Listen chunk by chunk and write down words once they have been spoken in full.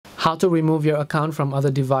How to remove your account from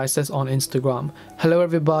other devices on Instagram. Hello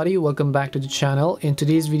everybody, welcome back to the channel. In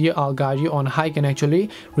today's video I'll guide you on how you can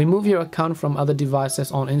actually remove your account from other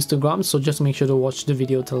devices on Instagram, so just make sure to watch the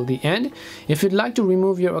video till the end. If you'd like to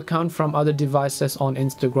remove your account from other devices on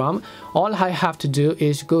Instagram, all I have to do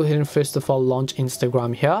is go ahead and first of all launch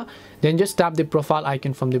Instagram here. Then just tap the profile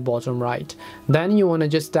icon from the bottom right. Then you want to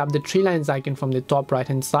just tap the three lines icon from the top right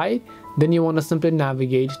hand side. Then you want to simply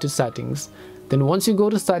navigate to settings. Then once you go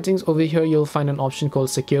to settings, over here you'll find an option called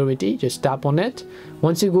security. Just tap on it.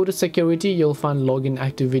 Once you go to security, you'll find login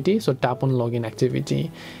activity, so tap on login activity.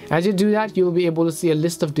 As you do that, you'll be able to see a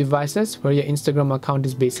list of devices where your Instagram account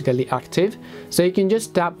is basically active. So you can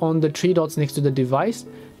just tap on the three dots next to the device,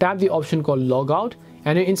 tap the option called logout,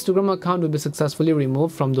 and your Instagram account will be successfully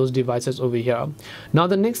removed from those devices over here. Now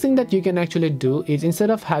the next thing that you can actually do is, instead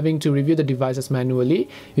of having to review the devices manually,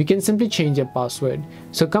 you can simply change your password.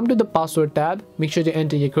 So come to the password tab, make sure to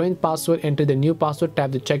enter your current password, enter the new password, tap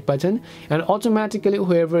the check button, and automatically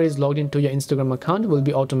whoever is logged into your Instagram account will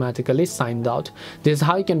be automatically signed out. This is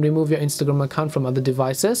how you can remove your Instagram account from other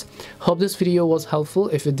devices. Hope this video was helpful.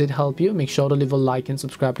 If it did help you, make sure to leave a like and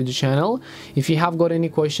subscribe to the channel. If you have got any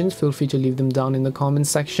questions, feel free to leave them down in the comments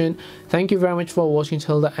section. Thank you very much for watching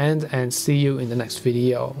till the end, and see you in the next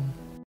video.